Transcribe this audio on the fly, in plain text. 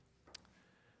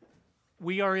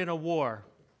We are in a war.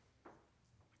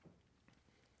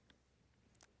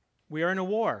 We are in a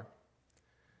war.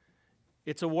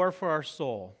 It's a war for our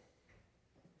soul.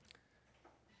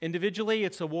 Individually,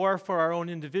 it's a war for our own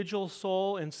individual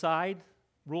soul inside,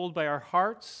 ruled by our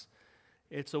hearts.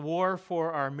 It's a war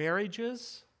for our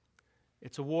marriages.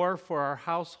 It's a war for our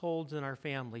households and our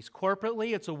families.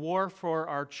 Corporately, it's a war for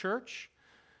our church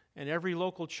and every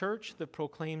local church that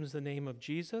proclaims the name of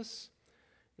Jesus.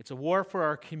 It's a war for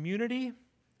our community.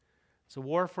 It's a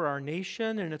war for our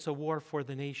nation, and it's a war for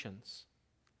the nations.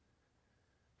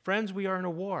 Friends, we are in a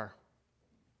war.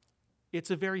 It's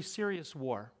a very serious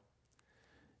war.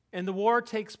 And the war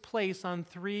takes place on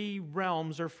three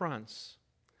realms or fronts: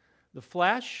 the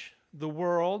flesh, the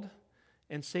world,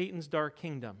 and Satan's dark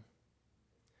kingdom.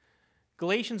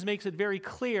 Galatians makes it very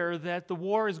clear that the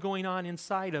war is going on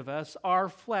inside of us. Our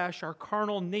flesh, our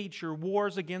carnal nature,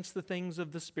 wars against the things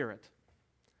of the Spirit.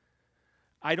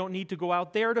 I don't need to go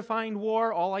out there to find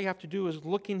war. All I have to do is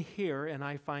look in here and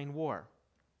I find war.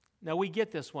 Now we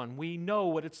get this one. We know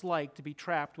what it's like to be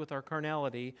trapped with our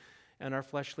carnality and our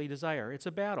fleshly desire. It's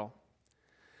a battle.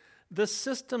 The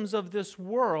systems of this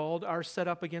world are set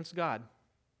up against God.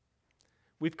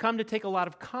 We've come to take a lot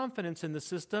of confidence in the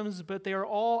systems, but they are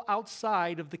all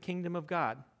outside of the kingdom of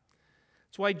God.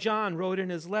 That's why John wrote in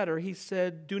his letter, he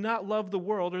said, "Do not love the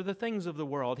world or the things of the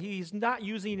world." He's not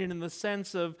using it in the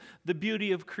sense of the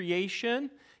beauty of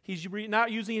creation. He's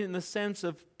not using it in the sense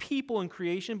of people in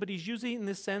creation, but he's using it in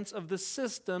the sense of the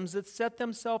systems that set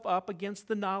themselves up against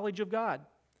the knowledge of God.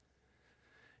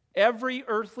 Every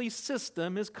earthly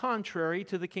system is contrary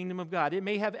to the kingdom of God. It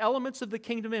may have elements of the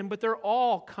kingdom in, but they're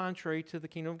all contrary to the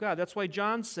kingdom of God. That's why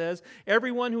John says,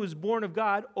 everyone who is born of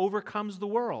God overcomes the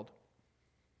world.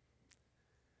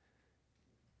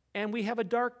 And we have a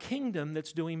dark kingdom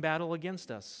that's doing battle against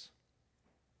us.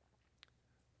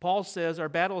 Paul says our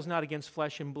battle is not against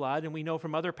flesh and blood, and we know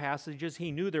from other passages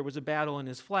he knew there was a battle in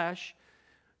his flesh.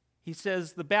 He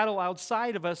says the battle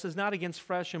outside of us is not against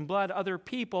flesh and blood, other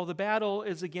people. The battle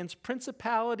is against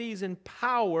principalities and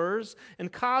powers and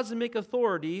cosmic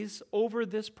authorities over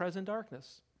this present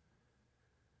darkness.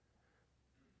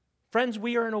 Friends,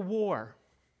 we are in a war.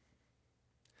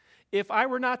 If I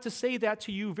were not to say that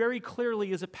to you very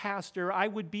clearly as a pastor, I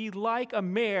would be like a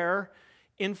mayor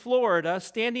in Florida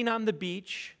standing on the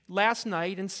beach last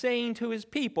night and saying to his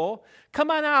people,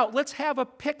 "Come on out, let's have a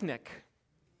picnic."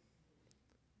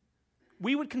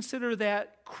 We would consider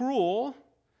that cruel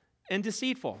and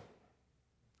deceitful.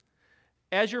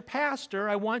 As your pastor,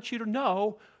 I want you to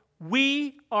know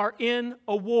we are in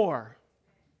a war.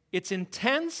 It's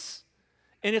intense,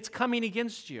 and it's coming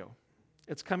against you.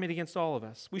 It's coming against all of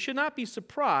us. We should not be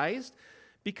surprised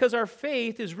because our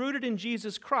faith is rooted in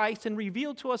Jesus Christ and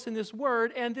revealed to us in this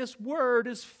Word, and this Word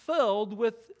is filled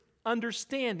with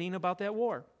understanding about that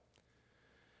war.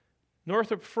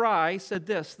 Northrop Frye said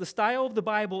this: the style of the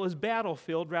Bible is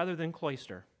battlefield rather than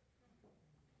cloister.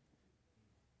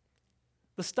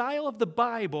 The style of the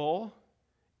Bible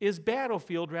is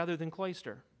battlefield rather than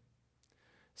cloister.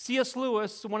 C.S.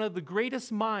 Lewis, one of the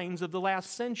greatest minds of the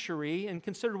last century and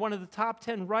considered one of the top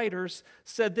 10 writers,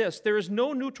 said this: there is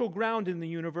no neutral ground in the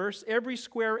universe. Every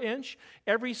square inch,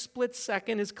 every split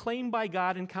second is claimed by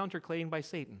God and counterclaimed by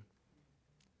Satan.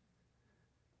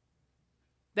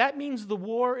 That means the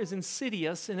war is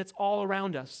insidious and it's all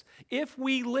around us. If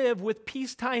we live with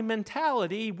peacetime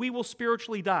mentality, we will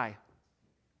spiritually die.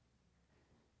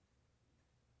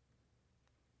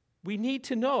 We need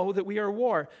to know that we are at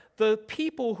war. The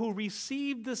people who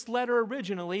received this letter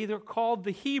originally, they're called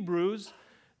the Hebrews,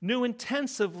 knew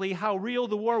intensively how real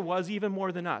the war was, even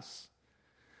more than us.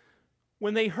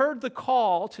 When they heard the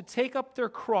call to take up their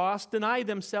cross, deny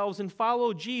themselves, and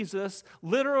follow Jesus,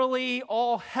 literally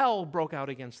all hell broke out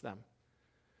against them.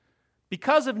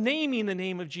 Because of naming the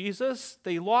name of Jesus,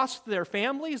 they lost their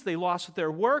families, they lost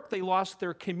their work, they lost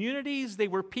their communities, they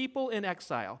were people in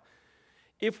exile.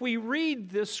 If we read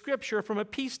this scripture from a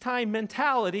peacetime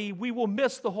mentality, we will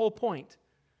miss the whole point.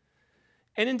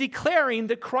 And in declaring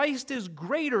that Christ is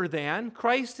greater than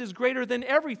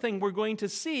everything we're going to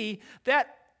see,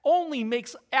 that only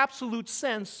makes absolute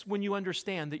sense when you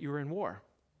understand that you're in war.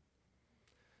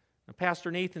 Now,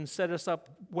 Pastor Nathan set us up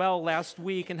well last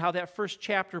week in how that first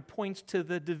chapter points to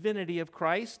the divinity of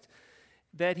Christ,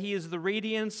 that he is the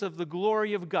radiance of the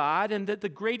glory of God, and that the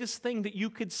greatest thing that you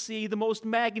could see, the most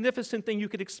magnificent thing you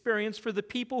could experience for the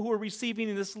people who are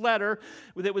receiving this letter,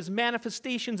 that was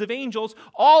manifestations of angels,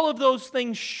 all of those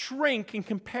things shrink in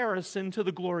comparison to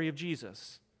the glory of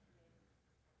Jesus.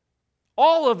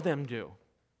 All of them do.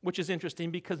 Which is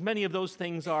interesting because many of those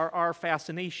things are our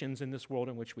fascinations in this world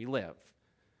in which we live.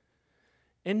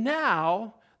 And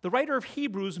now, the writer of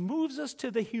Hebrews moves us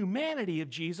to the humanity of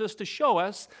Jesus to show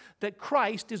us that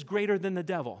Christ is greater than the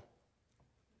devil.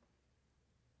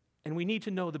 And we need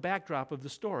to know the backdrop of the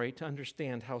story to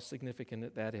understand how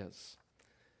significant that is.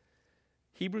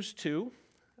 Hebrews 2,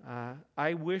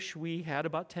 I wish we had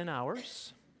about 10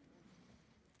 hours.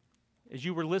 As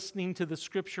you were listening to the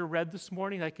scripture read this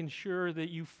morning, I can assure that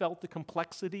you felt the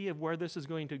complexity of where this is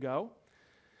going to go.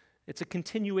 It's a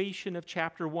continuation of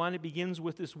chapter 1. It begins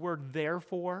with this word,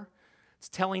 therefore. It's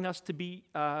telling us to be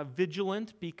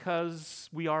vigilant because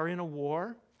we are in a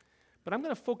war. But I'm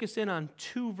going to focus in on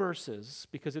 2 verses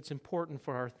because it's important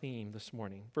for our theme this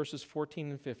morning, verses 14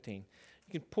 and 15.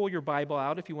 You can pull your Bible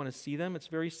out if you want to see them. It's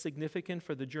very significant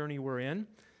for the journey we're in.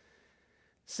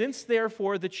 Since,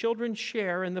 therefore, the children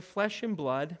share in the flesh and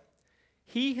blood,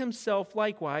 he himself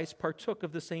likewise partook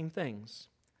of the same things,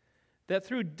 that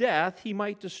through death he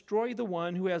might destroy the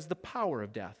one who has the power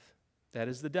of death, that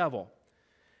is the devil,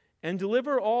 and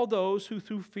deliver all those who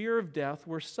through fear of death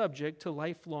were subject to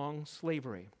lifelong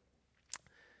slavery.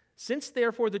 Since,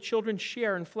 therefore, the children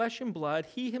share in flesh and blood,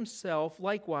 he himself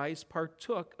likewise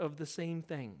partook of the same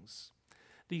things.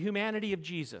 The humanity of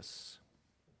Jesus.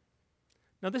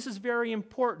 Now, this is very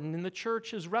important, and the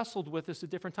church has wrestled with this at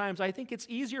different times. I think it's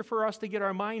easier for us to get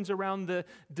our minds around the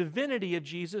divinity of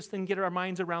Jesus than get our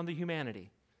minds around the humanity.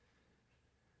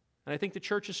 And I think the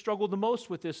church has struggled the most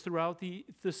with this throughout the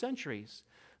centuries.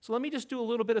 So let me just do a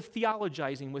little bit of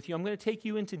theologizing with you. I'm going to take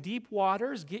you into deep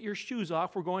waters. Get your shoes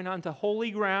off. We're going on to holy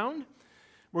ground.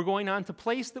 We're going on to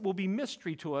place that will be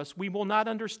mystery to us. We will not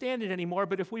understand it anymore,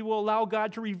 but if we will allow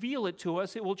God to reveal it to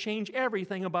us, it will change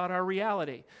everything about our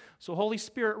reality. So Holy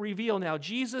Spirit, reveal now.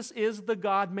 Jesus is the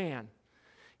God-man.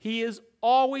 He is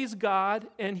always God,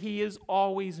 and he is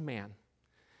always man.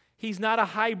 He's not a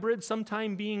hybrid,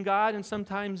 sometimes being God and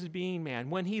sometimes being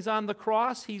man. When he's on the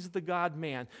cross, he's the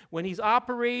God-man. When he's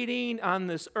operating on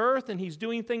this earth and he's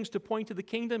doing things to point to the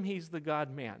kingdom, he's the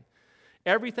God-man.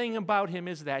 Everything about him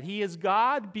is that. He is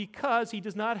God because he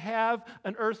does not have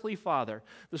an earthly father.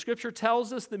 The scripture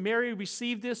tells us that Mary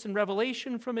received this in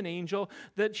revelation from an angel,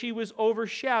 that she was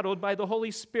overshadowed by the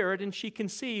Holy Spirit and she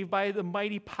conceived by the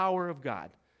mighty power of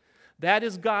God. That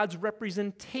is God's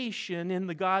representation in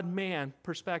the God-man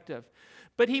perspective.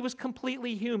 But he was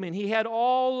completely human. He had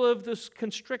all of the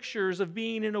constrictures of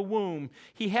being in a womb.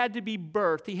 He had to be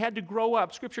birthed. He had to grow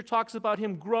up. Scripture talks about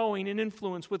him growing in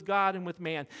influence with God and with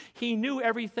man. He knew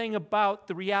everything about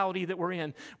the reality that we're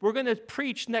in. We're going to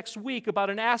preach next week about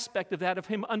an aspect of that, of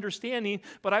him understanding,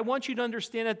 but I want you to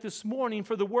understand it this morning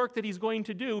for the work that he's going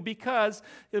to do, because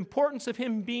the importance of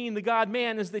him being the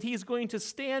God-man is that he's going to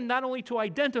stand not only to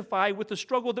identify with the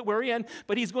struggle that we're in,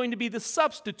 but he's going to be the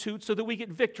substitute so that we get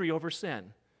victory over sin.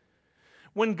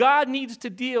 When God needs to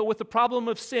deal with the problem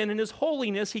of sin in his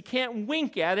holiness, he can't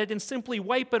wink at it and simply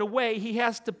wipe it away. He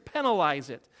has to penalize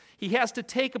it. He has to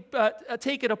take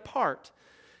it apart.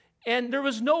 And there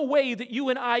was no way that you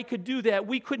and I could do that.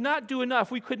 We could not do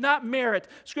enough. We could not merit.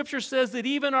 Scripture says that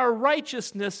even our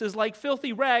righteousness is like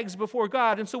filthy rags before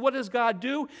God. And so what does God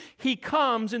do? He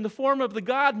comes in the form of the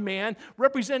God-man,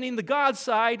 representing the God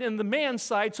side and the man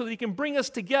side so that he can bring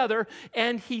us together,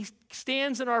 and he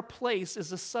stands in our place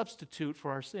as a substitute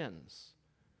for our sins.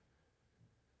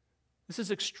 This is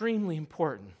extremely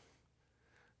important.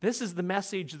 This is the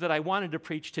message that I wanted to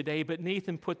preach today, but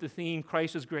Nathan put the theme,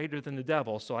 Christ is greater than the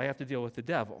devil, so I have to deal with the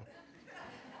devil.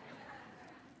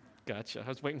 Gotcha. I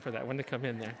was waiting for that one to come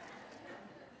in there.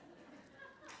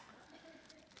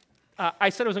 I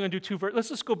said I was going to do 2 verses. Let's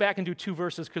just go back and do 2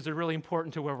 verses because they're really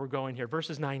important to where we're going here.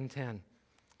 Verses 9 and 10.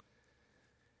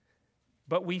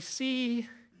 But we see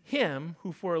him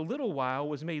who for a little while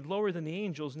was made lower than the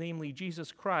angels, namely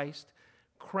Jesus Christ,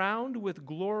 crowned with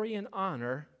glory and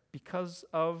honor because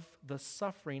of the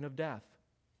suffering of death,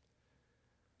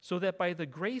 so that by the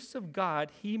grace of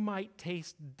God he might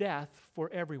taste death for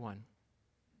everyone.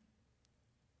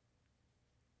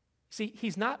 See,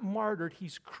 he's not martyred,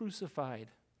 he's crucified.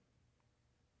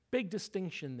 Big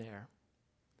distinction there.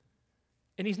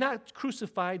 And he's not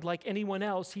crucified like anyone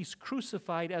else. He's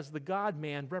crucified as the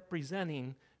God-man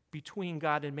representing between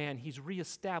God and man. He's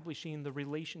reestablishing the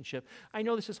relationship. I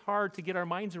know this is hard to get our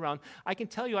minds around. I can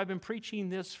tell you I've been preaching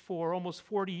this for almost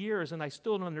 40 years and I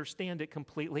still don't understand it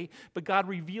completely, but God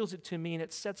reveals it to me and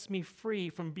it sets me free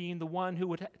from being the one who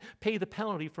would pay the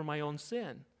penalty for my own sin.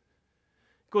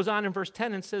 It goes on in verse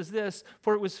 10 and says this,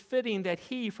 for it was fitting that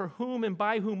he, for whom and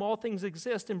by whom all things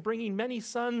exist, in bringing many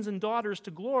sons and daughters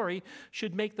to glory,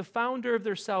 should make the founder of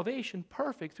their salvation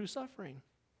perfect through suffering.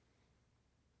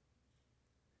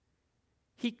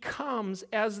 He comes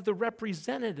as the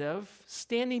representative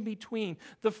standing between.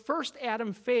 The first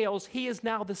Adam fails, he is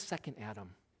now the second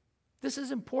Adam. This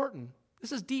is important.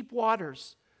 This is deep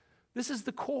waters. This is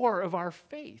the core of our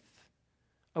faith,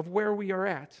 of where we are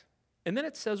at. And then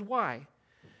it says why?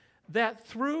 That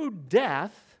through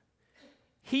death,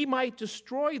 he might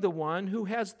destroy the one who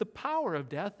has the power of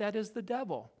death, that is the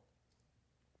devil.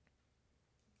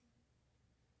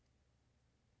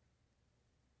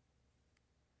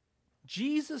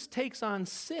 Jesus takes on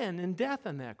sin and death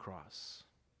on that cross.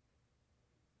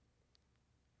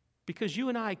 Because you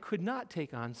and I could not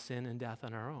take on sin and death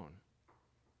on our own.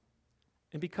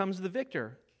 And becomes the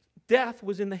victor. Death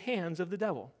was in the hands of the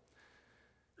devil.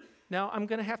 Now, I'm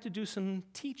going to have to do some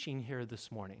teaching here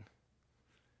this morning.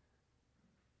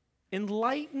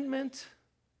 Enlightenment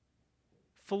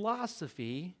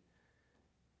philosophy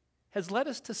has led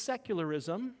us to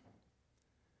secularism,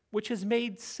 which has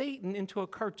made Satan into a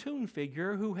cartoon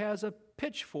figure who has a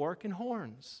pitchfork and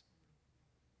horns.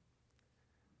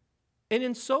 And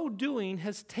in so doing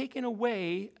has taken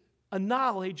away a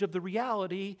knowledge of the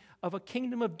reality of a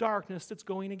kingdom of darkness that's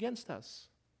going against us.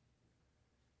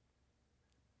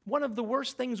 One of the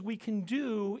worst things we can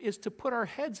do is to put our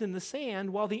heads in the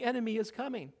sand while the enemy is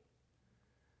coming.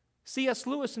 C.S.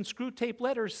 Lewis in Screwtape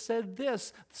Letters said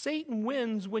this: Satan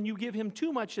wins when you give him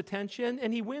too much attention,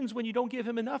 and he wins when you don't give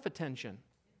him enough attention.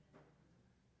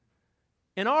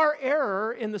 And our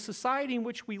error in the society in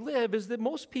which we live is that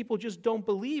most people just don't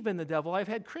believe in the devil. I've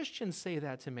had Christians say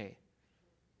that to me.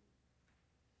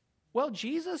 Well,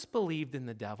 Jesus believed in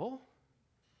the devil.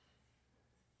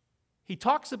 He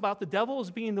talks about the devil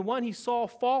as being the one he saw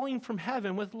falling from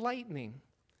heaven with lightning.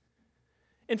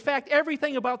 In fact,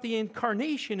 everything about the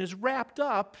incarnation is wrapped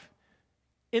up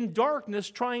in darkness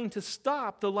trying to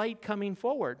stop the light coming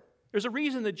forward. There's a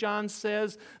reason that John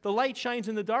says the light shines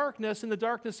in the darkness and the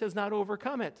darkness has not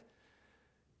overcome it.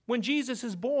 When Jesus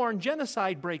is born,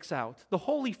 genocide breaks out. The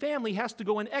Holy Family has to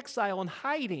go in exile and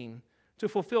hiding to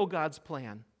fulfill God's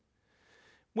plan.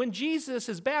 When Jesus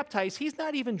is baptized, he's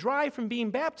not even dry from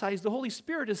being baptized. The Holy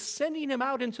Spirit is sending him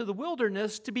out into the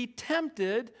wilderness to be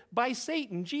tempted by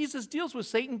Satan. Jesus deals with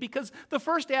Satan because the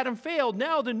first Adam failed.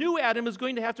 Now the new Adam is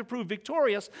going to have to prove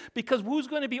victorious because who's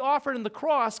going to be offered on the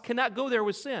cross cannot go there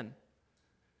with sin.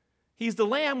 He's the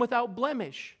Lamb without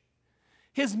blemish.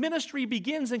 His ministry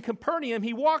begins in Capernaum.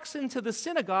 He walks into the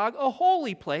synagogue, a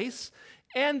holy place,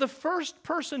 and the first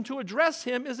person to address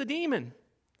him is a demon.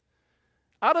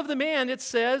 Out of the man, it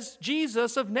says,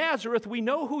 Jesus of Nazareth, we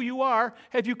know who you are.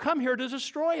 Have you come here to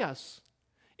destroy us?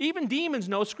 Even demons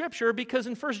know Scripture because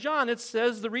in 1 John it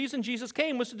says the reason Jesus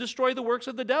came was to destroy the works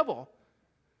of the devil.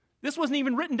 This wasn't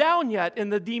even written down yet,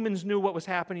 and the demons knew what was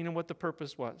happening and what the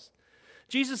purpose was.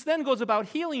 Jesus then goes about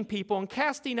healing people and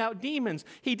casting out demons.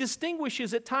 He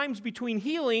distinguishes at times between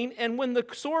healing and when the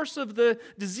source of the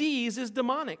disease is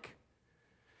demonic.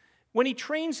 When he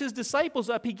trains his disciples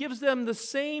up, he gives them the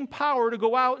same power to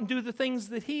go out and do the things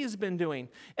that he has been doing.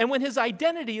 And when his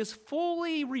identity is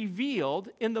fully revealed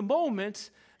in the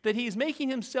moment that he's making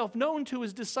himself known to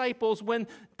his disciples, when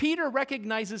Peter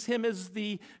recognizes him as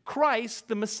the Christ,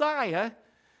 the Messiah,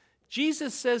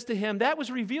 Jesus says to him, that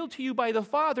was revealed to you by the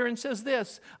Father, and says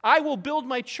this, I will build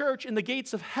my church and the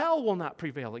gates of hell will not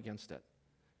prevail against it.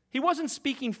 He wasn't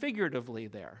speaking figuratively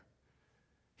there.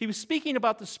 He was speaking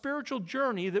about the spiritual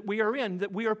journey that we are in,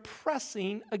 that we are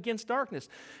pressing against darkness.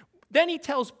 Then he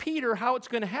tells Peter how it's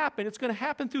going to happen. It's going to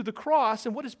happen through the cross.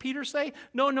 And what does Peter say?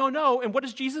 No, no, no. And what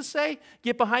does Jesus say?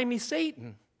 Get behind me,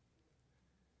 Satan.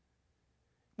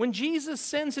 When Jesus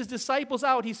sends his disciples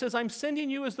out, he says, I'm sending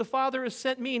you as the Father has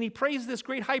sent me. And he prays this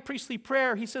great high priestly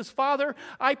prayer. He says, Father,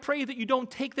 I pray that you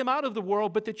don't take them out of the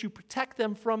world, but that you protect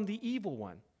them from the evil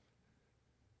one.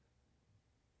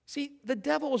 See, the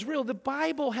devil is real. The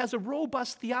Bible has a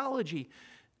robust theology.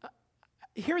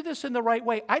 Hear this in the right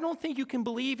way. I don't think you can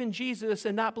believe in Jesus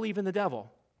and not believe in the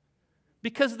devil.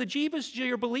 Because the Jesus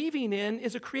you're believing in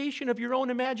is a creation of your own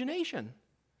imagination.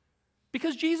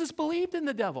 Because Jesus believed in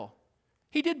the devil.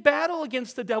 He did battle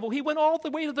against the devil. He went all the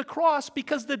way to the cross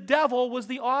because the devil was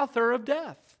the author of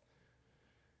death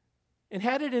and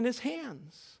had it in his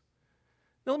hands.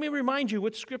 Now let me remind you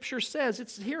what Scripture says.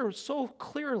 It's here so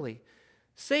clearly.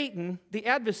 Satan, the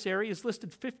adversary, is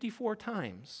listed 54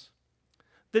 times.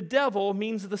 The devil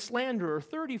means the slanderer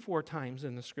 34 times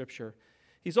in the Scripture.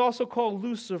 He's also called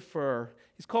Lucifer.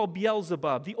 He's called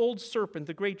Beelzebub, the old serpent,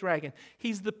 the great dragon.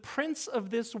 He's the prince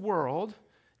of this world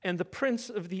and the prince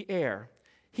of the air.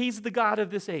 He's the god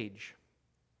of this age.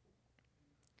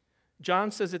 John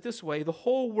says it this way, the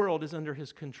whole world is under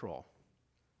his control.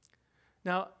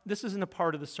 Now, this isn't a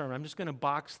part of the sermon. I'm just going to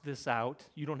box this out.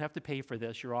 You don't have to pay for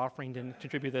this. Your offering didn't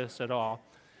contribute this at all.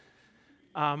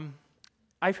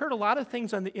 I've heard a lot of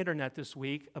things on the internet this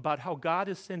week about how God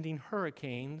is sending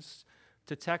hurricanes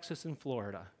to Texas and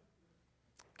Florida.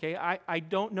 Okay, I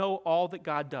don't know all that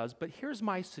God does, but here's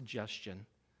my suggestion.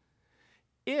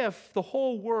 If the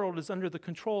whole world is under the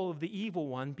control of the evil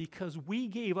one because we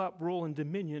gave up rule and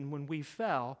dominion when we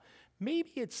fell, maybe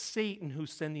it's Satan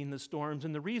who's sending the storms,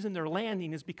 and the reason they're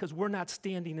landing is because we're not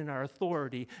standing in our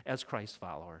authority as Christ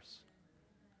followers.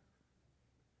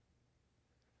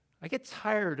 I get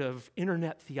tired of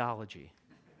internet theology.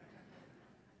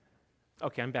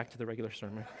 Okay, I'm back to the regular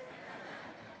sermon.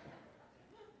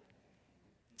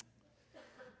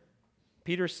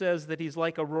 Peter says that he's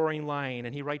like a roaring lion,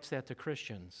 and he writes that to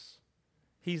Christians.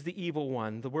 He's the evil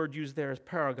one. The word used there is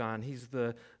paragon. He's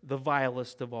the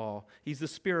vilest of all. He's the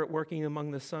spirit working among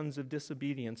the sons of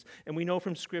disobedience. And we know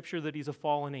from Scripture that he's a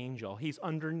fallen angel. He's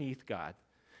underneath God.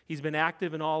 He's been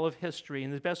active in all of history,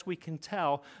 and as best we can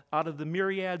tell, out of the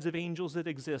myriads of angels that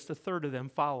exist, a third of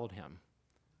them followed him.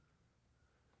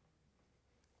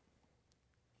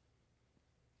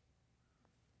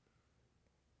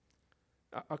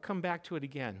 I'll come back to it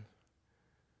again.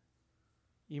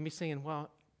 You may be saying, well,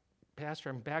 Pastor,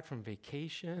 I'm back from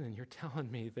vacation and you're telling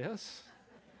me this?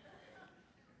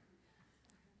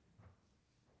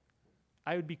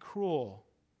 I would be cruel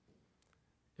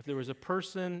if there was a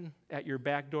person at your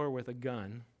back door with a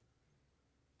gun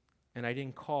and I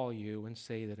didn't call you and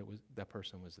say that that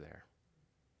person was there.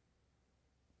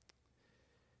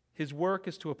 His work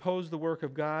is to oppose the work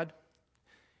of God.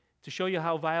 To show you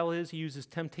how vile it is, he uses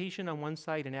temptation on one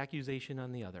side and accusation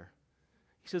on the other.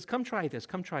 He says, come try this,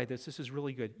 this is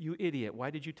really good. You idiot,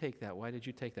 why did you take that? Why did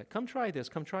you take that? Come try this,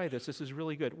 this is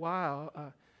really good.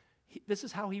 Wow, this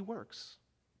is how he works.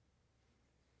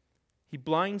 He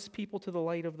blinds people to the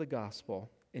light of the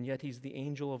gospel, and yet he's the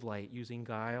angel of light, using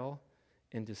guile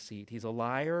and deceit. He's a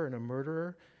liar and a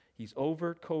murderer. He's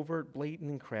overt, covert, blatant,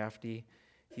 and crafty.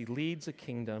 He leads a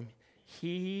kingdom.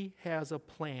 He has a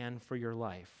plan for your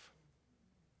life.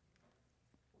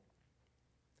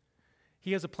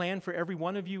 He has a plan for every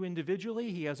one of you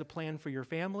individually. He has a plan for your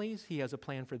families. He has a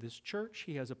plan for this church.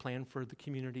 He has a plan for the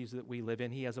communities that we live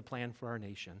in. He has a plan for our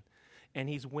nation. And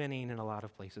he's winning in a lot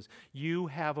of places. You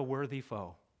have a worthy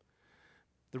foe.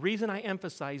 The reason I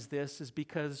emphasize this is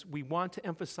because we want to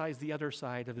emphasize the other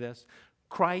side of this.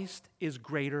 Christ is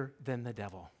greater than the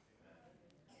devil.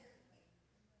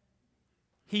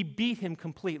 He beat him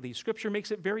completely. Scripture makes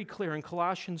it very clear in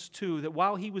Colossians 2 that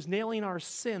while he was nailing our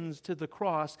sins to the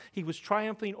cross, he was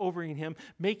triumphing over him,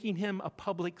 making him a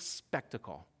public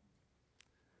spectacle.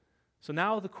 So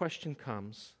now the question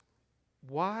comes,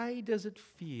 why does it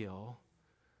feel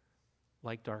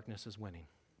like darkness is winning?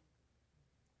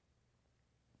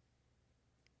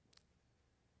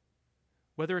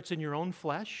 Whether it's in your own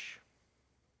flesh,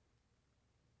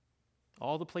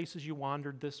 all the places you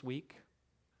wandered this week,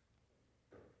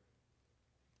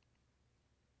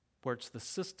 where it's the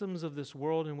systems of this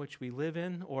world in which we live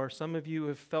in, or some of you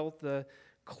have felt the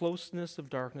closeness of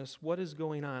darkness. What is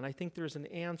going on? I think there's an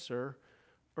answer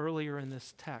earlier in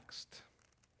this text.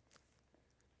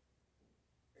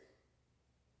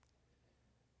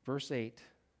 Verse 8.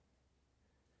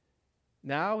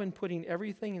 Now, in putting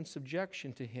everything in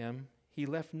subjection to him, he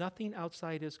left nothing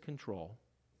outside his control.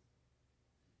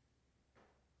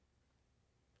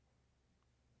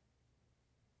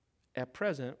 At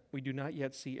present, we do not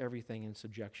yet see everything in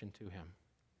subjection to him.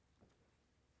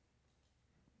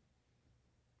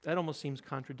 That almost seems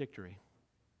contradictory.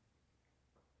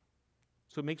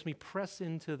 So it makes me press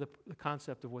into the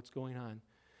concept of what's going on.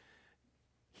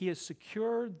 He has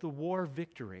secured the war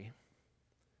victory,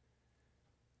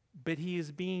 but he is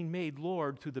being made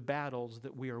Lord through the battles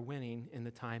that we are winning in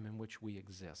the time in which we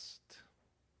exist.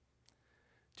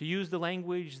 To use the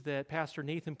language that Pastor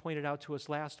Nathan pointed out to us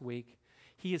last week,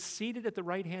 he is seated at the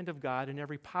right hand of God, and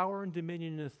every power and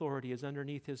dominion and authority is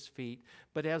underneath his feet.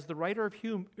 But as the writer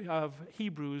of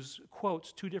Hebrews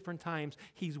quotes 2 different times,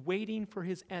 he's waiting for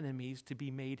his enemies to be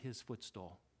made his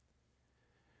footstool.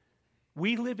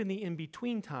 We live in the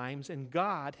in-between times, and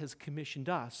God has commissioned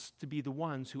us to be the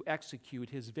ones who execute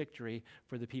his victory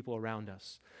for the people around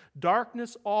us.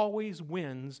 Darkness always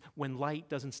wins when light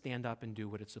doesn't stand up and do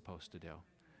what it's supposed to do.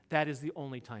 That is the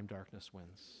only time darkness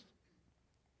wins.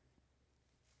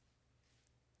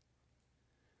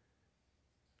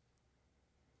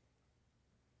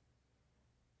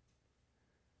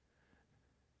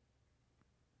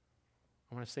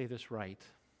 I want to say this right.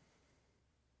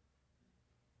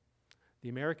 The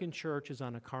American church is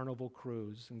on a carnival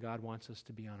cruise, and God wants us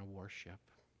to be on a warship.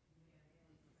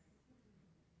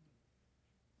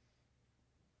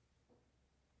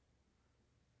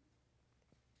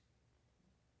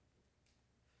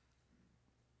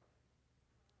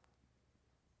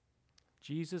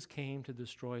 Jesus came to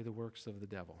destroy the works of the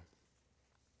devil.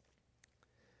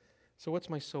 So what's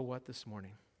my so what this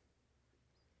morning?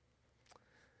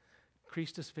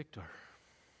 Christus Victor.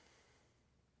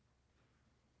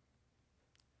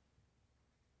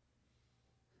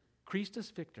 Christus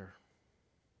Victor.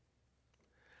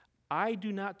 I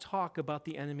do not talk about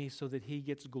the enemy so that he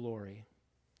gets glory.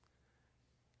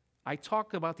 I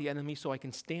talk about the enemy so I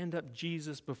can stand up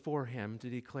Jesus before him to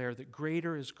declare that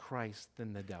greater is Christ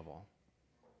than the devil.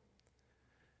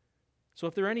 So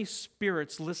if there are any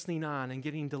spirits listening on and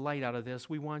getting delight out of this,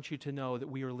 we want you to know that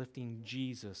we are lifting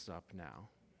Jesus up now.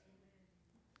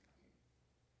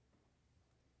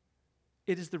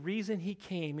 It is the reason he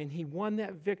came and he won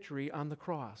that victory on the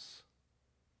cross.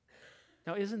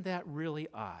 Now, isn't that really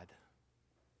odd?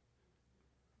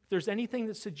 If there's anything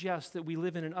that suggests that we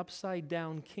live in an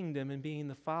upside-down kingdom and being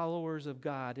the followers of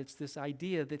God, it's this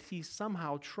idea that he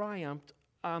somehow triumphed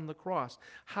on the cross.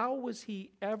 How was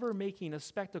he ever making a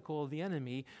spectacle of the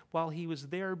enemy while he was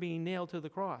there being nailed to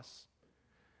the cross?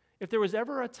 If there was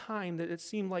ever a time that it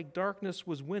seemed like darkness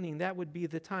was winning, that would be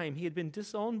the time. He had been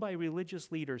disowned by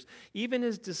religious leaders. Even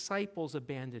his disciples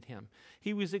abandoned him.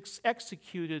 He was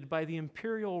executed by the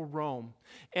imperial Rome.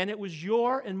 And it was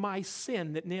your and my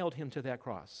sin that nailed him to that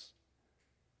cross.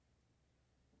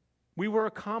 We were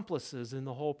accomplices in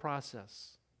the whole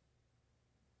process.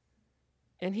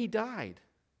 And he died.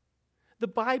 The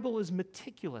Bible is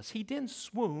meticulous. He didn't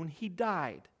swoon, he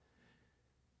died.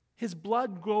 His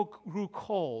blood grew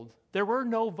cold. There were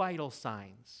no vital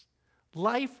signs.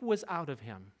 Life was out of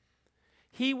him.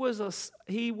 He was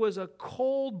a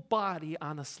cold body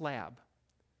on a slab.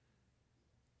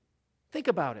 Think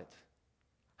about it.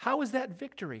 How is that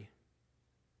victory?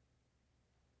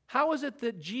 How is it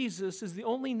that Jesus is the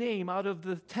only name out of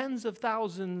the tens of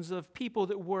thousands of people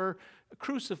that were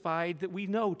crucified that we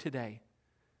know today?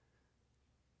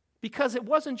 Because it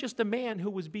wasn't just a man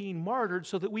who was being martyred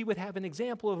so that we would have an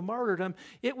example of martyrdom.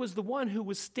 It was the one who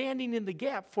was standing in the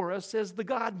gap for us as the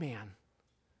God-man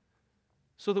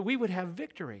so that we would have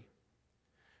victory.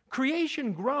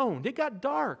 Creation groaned. It got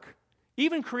dark.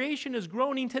 Even creation is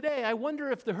groaning today. I wonder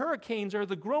if the hurricanes are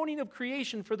the groaning of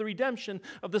creation for the redemption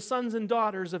of the sons and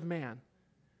daughters of man.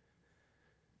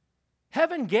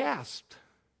 Heaven gasped.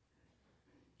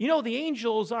 You know, the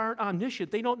angels aren't omniscient.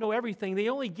 They don't know everything. They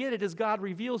only get it as God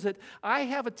reveals it. I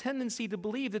have a tendency to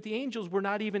believe that the angels were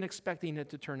not even expecting it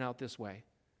to turn out this way.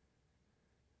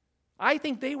 I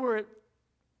think they were at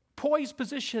poised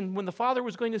position when the Father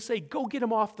was going to say, go get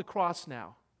him off the cross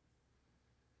now.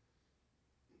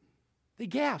 They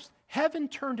gasped. Heaven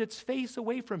turned its face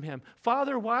away from him.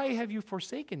 Father, why have you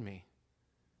forsaken me?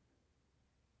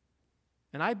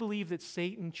 And I believe that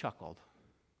Satan chuckled.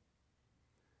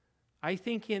 I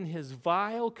think in his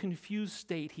vile, confused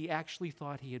state, he actually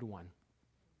thought he had won.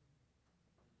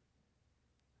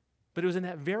 But it was in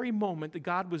that very moment that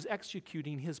God was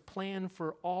executing his plan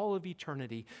for all of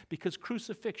eternity, because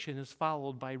crucifixion is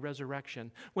followed by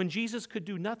resurrection. When Jesus could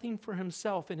do nothing for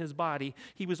himself in his body,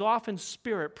 he was off in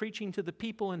spirit preaching to the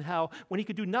people in hell. When he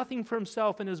could do nothing for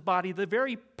himself in his body, the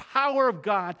very power of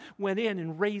God went in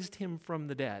and raised him from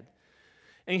the dead.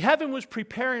 And heaven was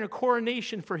preparing a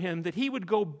coronation for him that he would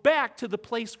go back to the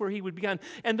place where he would begin.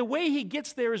 And the way he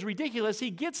gets there is ridiculous. He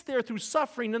gets there through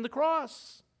suffering on the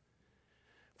cross.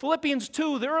 Philippians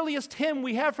 2, the earliest hymn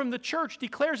we have from the church,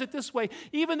 declares it this way.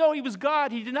 Even though he was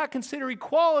God, he did not consider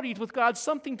equality with God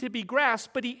something to be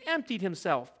grasped, but he emptied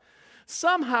himself.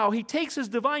 Somehow he takes his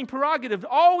divine prerogative,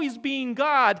 always being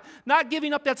God, not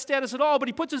giving up that status at all, but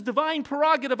he puts his divine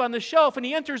prerogative on the shelf and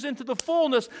he enters into the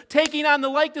fullness, taking on the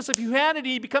likeness of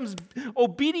humanity. He becomes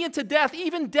obedient to death,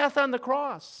 even death on the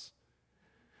cross.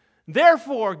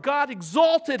 Therefore, God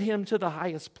exalted him to the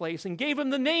highest place and gave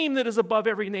him the name that is above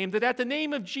every name, that at the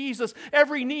name of Jesus,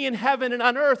 every knee in heaven and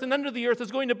on earth and under the earth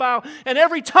is going to bow, and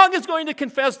every tongue is going to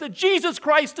confess that Jesus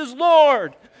Christ is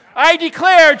Lord. I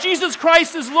declare Jesus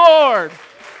Christ is Lord.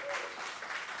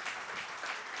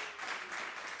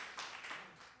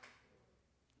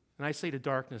 And I say to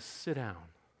darkness, sit down.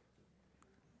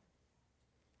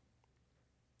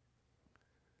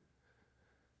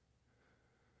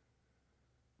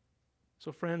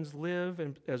 So friends, live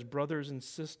as brothers and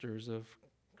sisters of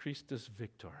Christus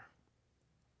Victor.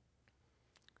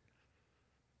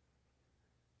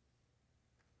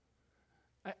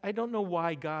 I don't know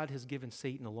why God has given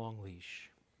Satan a long leash.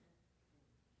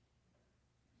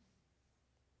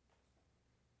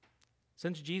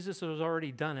 Since Jesus has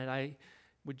already done it, I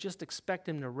would just expect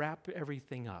him to wrap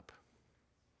everything up.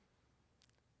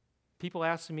 People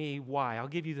ask me why. I'll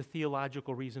give you the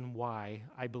theological reason why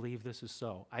I believe this is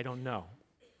so. I don't know.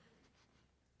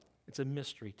 It's a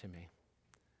mystery to me.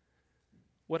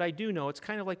 What I do know, it's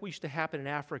kind of like what used to happen in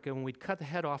Africa when we'd cut the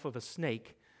head off of a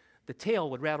snake, the tail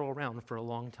would rattle around for a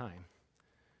long time.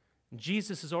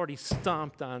 Jesus has already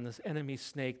stomped on this enemy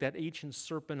snake, that ancient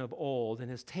serpent of old, and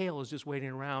his tail is just waiting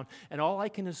around. And all I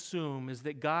can assume is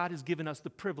that God has given us the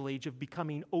privilege of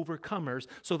becoming overcomers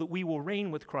so that we will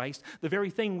reign with Christ. The very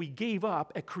thing we gave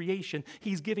up at creation,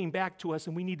 he's giving back to us,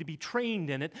 and we need to be trained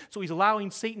in it. So he's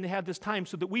allowing Satan to have this time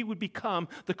so that we would become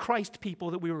the Christ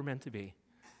people that we were meant to be.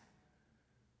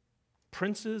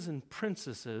 Princes and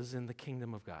princesses in the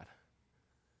kingdom of God.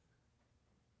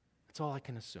 That's all I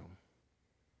can assume.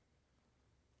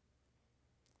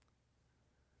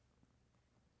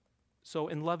 So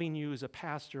in loving you as a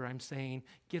pastor, I'm saying,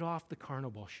 get off the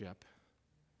carnival ship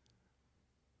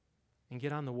and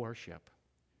get on the warship.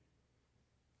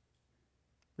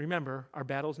 Remember, our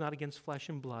battle is not against flesh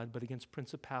and blood, but against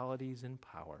principalities and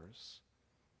powers.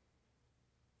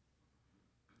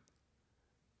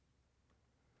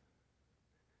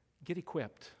 Get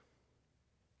equipped.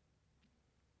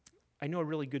 I know a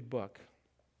really good book.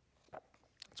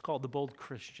 It's called The Bold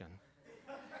Christian.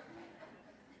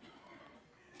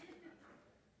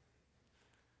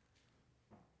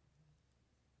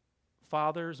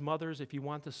 Fathers, mothers, if you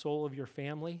want the soul of your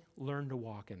family, learn to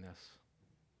walk in this.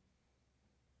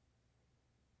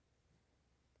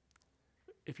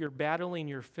 If you're battling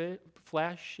your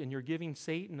flesh and you're giving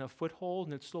Satan a foothold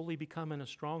and it's slowly becoming a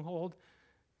stronghold,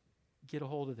 get a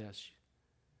hold of this.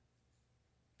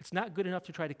 It's not good enough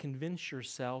to try to convince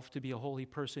yourself to be a holy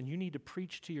person. You need to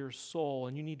preach to your soul,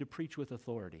 and you need to preach with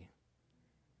authority.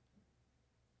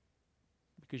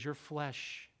 Because your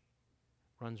flesh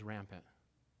runs rampant.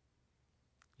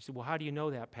 You say, well, how do you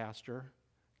know that, Pastor?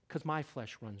 Because my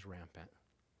flesh runs rampant.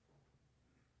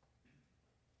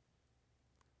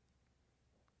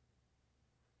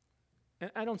 And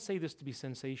I don't say this to be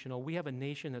sensational. We have a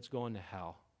nation that's going to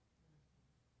hell.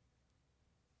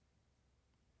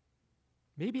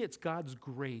 Maybe it's God's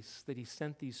grace that he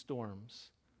sent these storms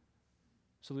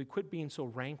so that we quit being so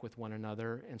rank with one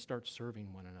another and start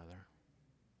serving one another.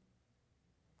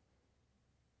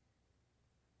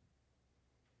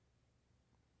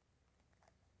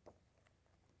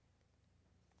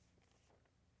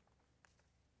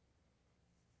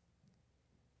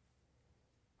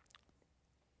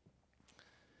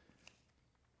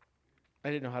 I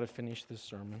didn't know how to finish this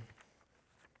sermon.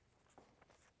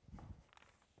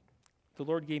 The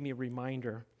Lord gave me a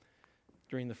reminder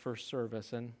during the first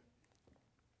service, and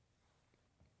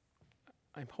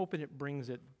I'm hoping it brings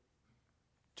it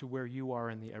to where you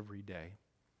are in the everyday.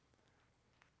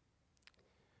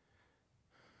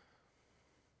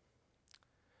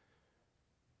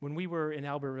 When we were in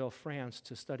Albertville, France,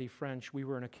 to study French, we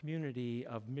were in a community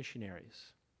of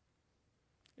missionaries.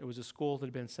 It was a school that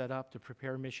had been set up to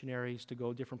prepare missionaries to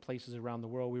go different places around the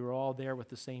world. We were all there with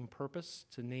the same purpose,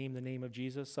 to name the name of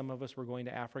Jesus. Some of us were going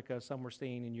to Africa, some were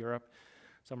staying in Europe,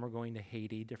 some were going to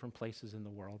Haiti, different places in the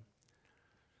world.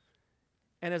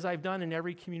 And as I've done in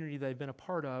every community that I've been a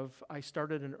part of, I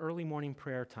started an early morning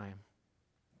prayer time.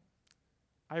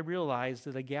 I realized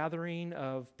that a gathering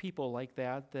of people like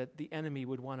that the enemy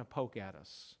would want to poke at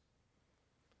us.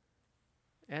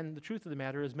 And the truth of the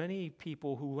matter is, many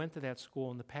people who went to that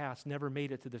school in the past never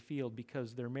made it to the field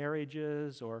because their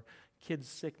marriages or kids'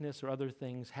 sickness or other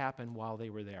things happened while they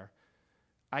were there.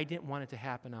 I didn't want it to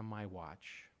happen on my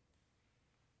watch.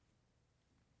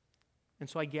 And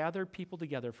so I gathered people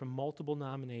together from multiple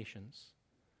denominations.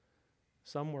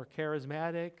 Some were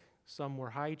charismatic, some were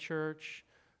high church,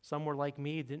 some were like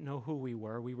me, didn't know who we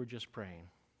were just praying.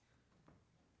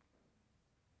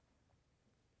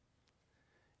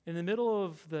 In the middle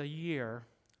of the year,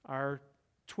 our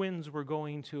twins were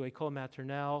going to École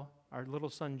Maternelle. Our little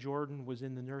son Jordan was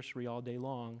in the nursery all day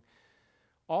long.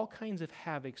 All kinds of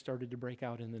havoc started to break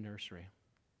out in the nursery.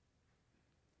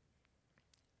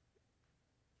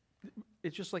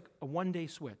 It's just like a one-day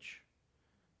switch.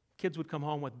 Kids would come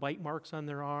home with bite marks on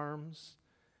their arms.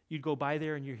 You'd go by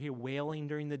there and you'd hear wailing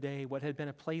during the day. What had been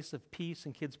a place of peace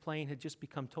and kids playing had just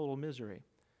become total misery.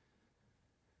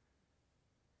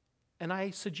 And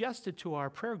I suggested to our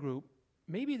prayer group,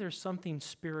 maybe there's something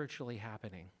spiritually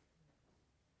happening.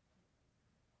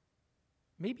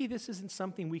 Maybe this isn't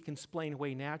something we can explain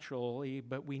away naturally,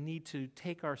 but we need to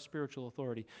take our spiritual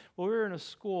authority. Well, we were in a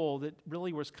school that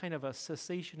really was kind of a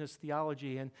cessationist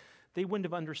theology, and they wouldn't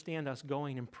have understood us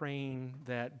going and praying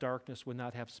that darkness would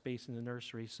not have space in the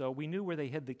nursery. So we knew where they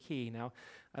hid the key. Now,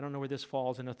 I don't know where this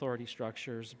falls in authority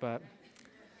structures, but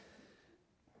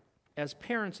as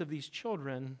parents of these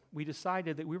children, we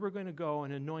decided that we were going to go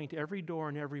and anoint every door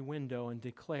and every window and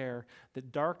declare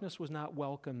that darkness was not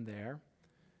welcome there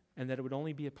and that it would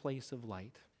only be a place of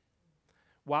light.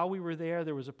 While we were there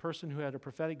was a person who had a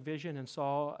prophetic vision and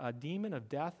saw a demon of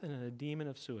death and a demon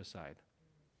of suicide.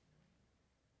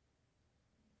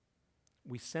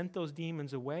 We sent those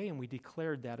demons away and we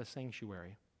declared that a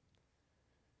sanctuary.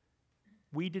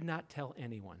 We did not tell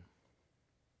anyone.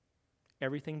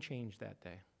 Everything changed that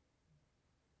day.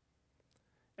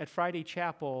 At Friday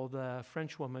Chapel, the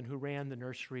French woman who ran the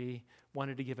nursery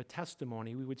wanted to give a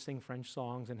testimony. We would sing French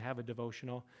songs and have a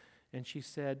devotional. And she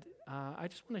said, I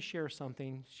just want to share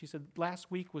something. She said, last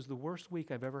week was the worst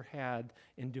week I've ever had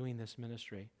in doing this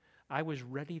ministry. I was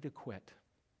ready to quit.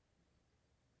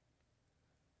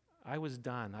 I was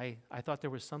done. I thought there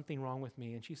was something wrong with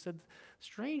me. And she said,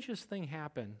 strangest thing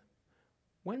happened.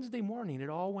 Wednesday morning, it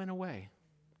all went away.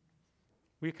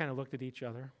 We kind of looked at each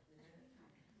other.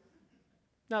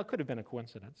 Now, it could have been a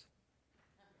coincidence.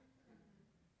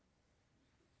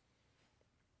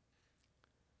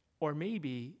 Or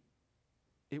maybe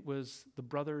it was the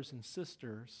brothers and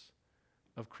sisters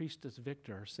of Christus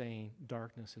Victor saying,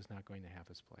 darkness is not going to have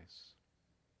its place.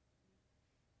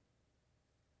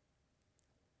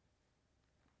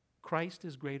 Christ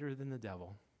is greater than the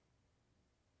devil.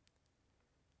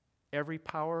 Every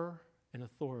power and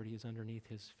authority is underneath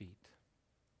his feet.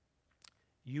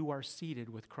 You are seated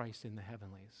with Christ in the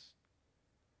heavenlies.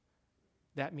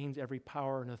 That means every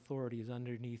power and authority is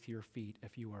underneath your feet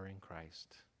if you are in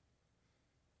Christ.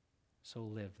 So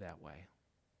live that way.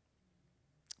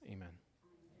 Amen.